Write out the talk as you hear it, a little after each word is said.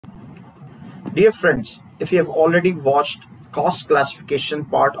Dear friends, if you have already watched cost classification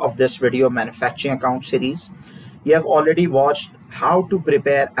part of this video manufacturing account series, you have already watched how to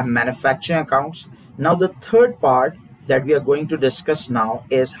prepare a manufacturing accounts. Now the third part that we are going to discuss now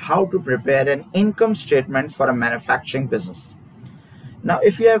is how to prepare an income statement for a manufacturing business. Now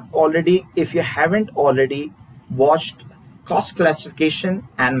if you haven't already watched cost classification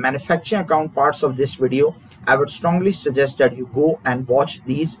and manufacturing account parts of this video, I would strongly suggest that you go and watch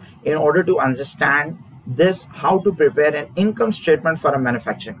these in order to understand this, how to prepare an income statement for a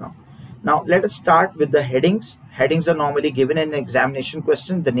manufacturing account. Now let us start with the headings. Headings are normally given in an examination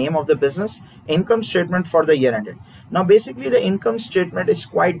question: the name of the business, income statement for the year ended. Now basically the income statement is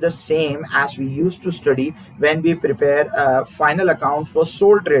quite the same as we used to study when we prepare a final account for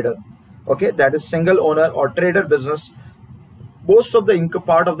sole trader. Okay, that is single owner or trader business. Most of the income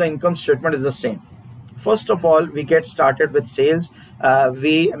part of the income statement is the same. First of all, we get started with sales.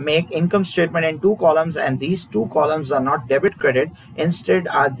 We make income statement in two columns, and these two columns are not debit credit. Instead,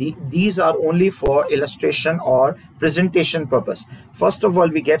 these are only for illustration or presentation purpose. First of all,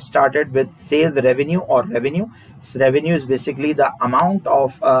 we get started with sales revenue or revenue. So revenue is basically the amount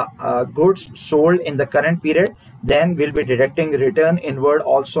of goods sold in the current period. Then we'll be deducting return inward,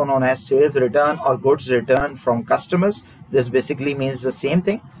 also known as sales return or goods return from customers. This basically means the same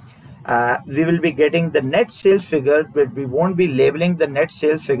thing. We will be getting the net sales figure, but we won't be labeling the net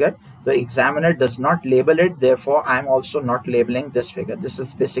sales figure. The examiner does not label it, therefore I'm also not labeling this figure. This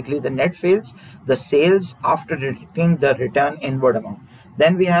is basically the net sales, the sales after deducting the return inward amount.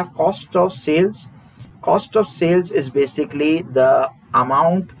 Then we have cost of sales. Cost of sales is basically the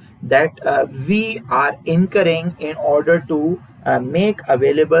amount that we are incurring in order to make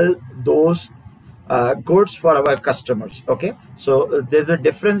available those goods for our customers. Okay, so there's a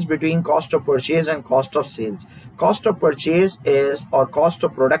difference between cost of purchase and cost of sales. Cost of purchase is, or cost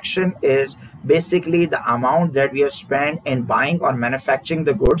of production is, basically the amount that we have spent in buying or manufacturing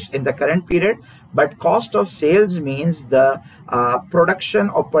the goods in the current period. But cost of sales means the production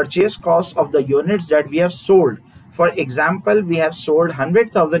or purchase cost of the units that we have sold. For example, we have sold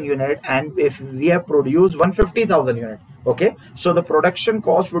 100,000 units, and if we have produced 150,000 units, okay, so the production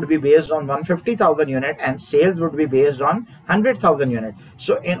cost would be based on 150,000 units and sales would be based on 100,000 units.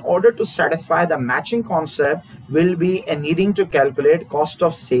 So in order to satisfy the matching concept, we'll be needing to calculate cost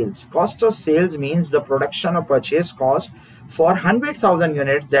of sales. Cost of sales means the production or purchase cost for 100,000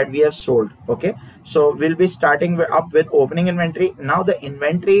 units that we have sold. Okay, so we'll be starting up with opening inventory. Now the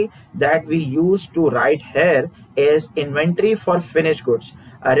inventory that we use to write here is inventory for finished goods.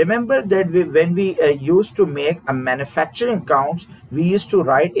 Remember that when we used to make a manufacturing accounts, we used to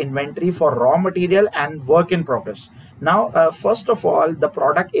write inventory for raw material and work in progress. Now first of all, the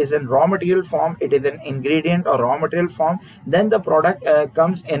product is in raw material form, it is an ingredient or raw material form. Then the product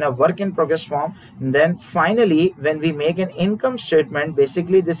comes in a work in progress form. And then finally, when we make an income statement,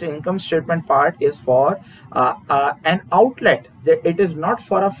 basically this income statement part is for an outlet. It is not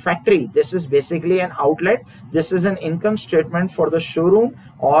for a factory. This is basically an outlet. This is an income statement for the showroom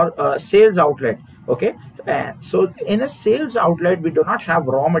or sales outlet. Okay, so in a sales outlet, we do not have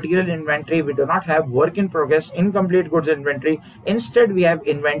raw material inventory, we do not have work in progress, incomplete goods inventory. Instead, we have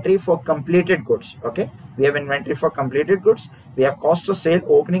inventory for completed goods. Okay, we have inventory for completed goods. We have cost of sale.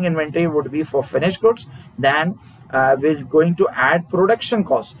 Opening inventory would be for finished goods. Then we're going to add production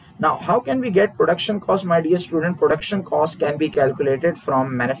cost. Now how can we get production cost, my dear student? Production cost can be calculated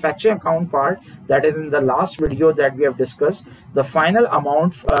from manufacturing account part, that is in the last video that we have discussed. The final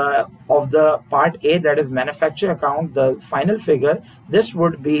amount of the part A, that is manufacturing account, the final figure, this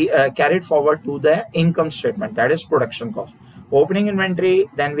would be carried forward to the income statement, that is production cost. Opening inventory,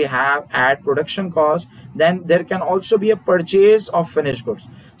 then we have add production cost. Then there can also be a purchase of finished goods.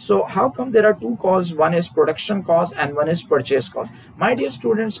 So how come there are two costs? One is production cost and one is purchase cost. My dear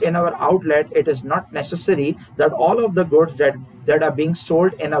students, in our outlet, it is not necessary that all of the goods that are being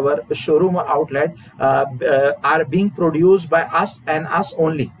sold in our showroom or outlet are being produced by us and us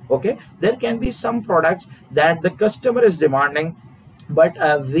only. Okay, there can be some products that the customer is demanding, but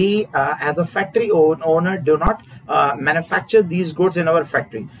we as a factory owner do not manufacture these goods in our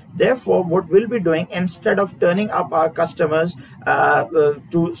factory. Therefore, what we'll be doing, instead of turning up our customers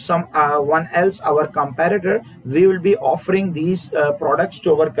to someone else, our competitor, we will be offering these products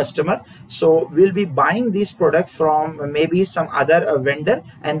to our customer. So we'll be buying these products from maybe some other vendor,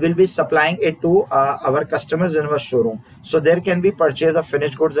 and we'll be supplying it to our customers in our showroom. So there can be purchase of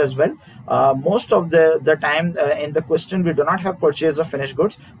finished goods as well. Most of the time in the question, we do not have purchase of finished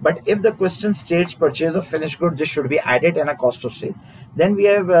goods, but if the question states purchase of finished goods, this should be added in a cost of sale. Then we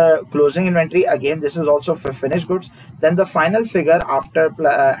have closing inventory. Again, this is also for finished goods. Then the final figure after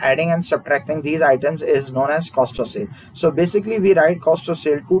adding and subtracting these items is known as cost of sale. So basically we write cost of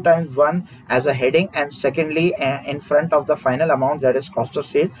sale 2 times 1 as a heading, and secondly in front of the final amount, that is cost of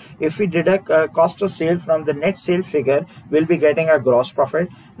sale. If we deduct cost of sale from the net sale figure, we'll be getting a gross profit.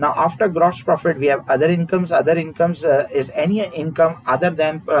 Now after gross profit, we have other incomes. Other incomes is any income other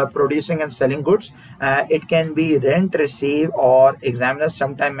than producing and selling goods. It can be rent received, or examiners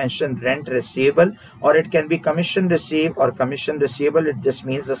sometimes mention rent receivable, or it can be commission received or commission receivable. It just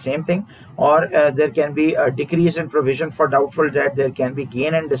means the same thing. Or there can be a decrease in provision for doubtful debt. There can be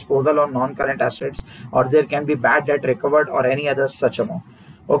gain and disposal on non-current assets, or there can be bad debt recovered, or any other such amount.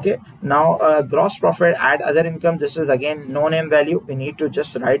 Okay, now gross profit, add other income. This is again no name value. We need to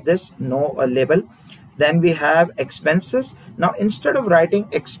just write this, no label. Then we have expenses. Now instead of writing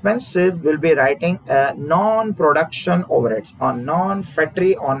expenses, we'll be writing non-production overheads, or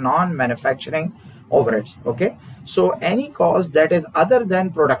non-factory or non-manufacturing overheads. Okay, so any cost that is other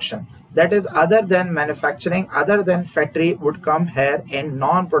than production, that is other than manufacturing, other than factory, would come here in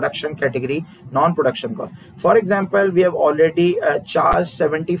non-production category, non-production cost. For example, we have already charged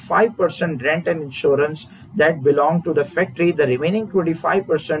 75% rent and insurance that belong to the factory. The remaining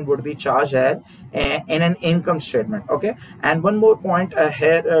 25% would be charged here in an income statement. Okay, and one more point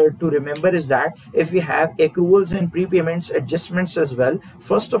here to remember is that if we have accruals and prepayments adjustments as well,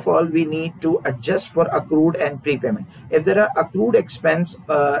 first of all we need to adjust for accrued and prepayment. If there are accrued expense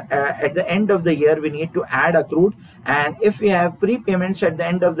at the end of the year, we need to add accrued, and if we have prepayments at the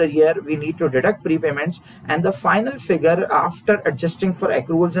end of the year, we need to deduct prepayments, and the final figure after adjusting for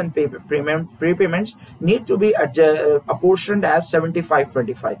accruals and prepayments need to be apportioned as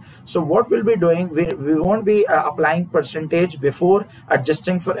 75-25. So what we'll be doing, we won't be applying percentage before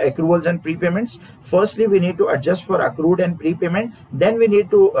adjusting for accruals and prepayments. Firstly, we need to adjust for accrued and prepayment, then we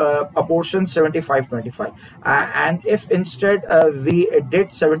need to apportion 75-25. And if instead we did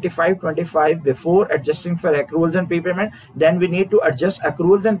 75-25 before adjusting for accruals and prepayment, then we need to adjust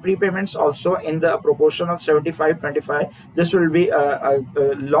accruals and prepayments also in the proportion of 75-25. This will be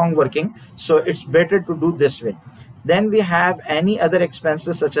long working, so it's better to do this way. Then we have any other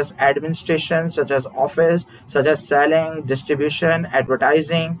expenses such as administration, such as office, such as selling, distribution,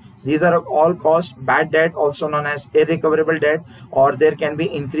 advertising. These are all costs. Bad debt, also known as irrecoverable debt, or there can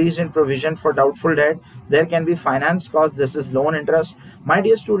be increase in provision for doubtful debt. There can be finance cost. This is loan interest. My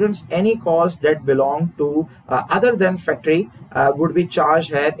dear students, any cost that belong to other than factory would be charged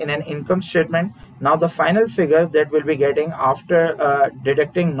here in an income statement. Now the final figure that we'll be getting after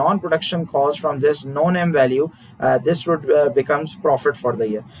deducting non-production costs from this no-name value, this would becomes profit for the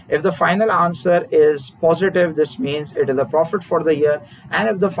year. If the final answer is positive, this means it is a profit for the year, and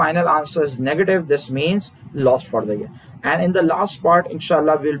if the final answer is negative, this means loss for the year. And in the last part,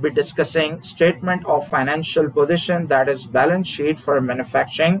 inshallah, we'll be discussing statement of financial position, that is balance sheet for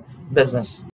manufacturing business.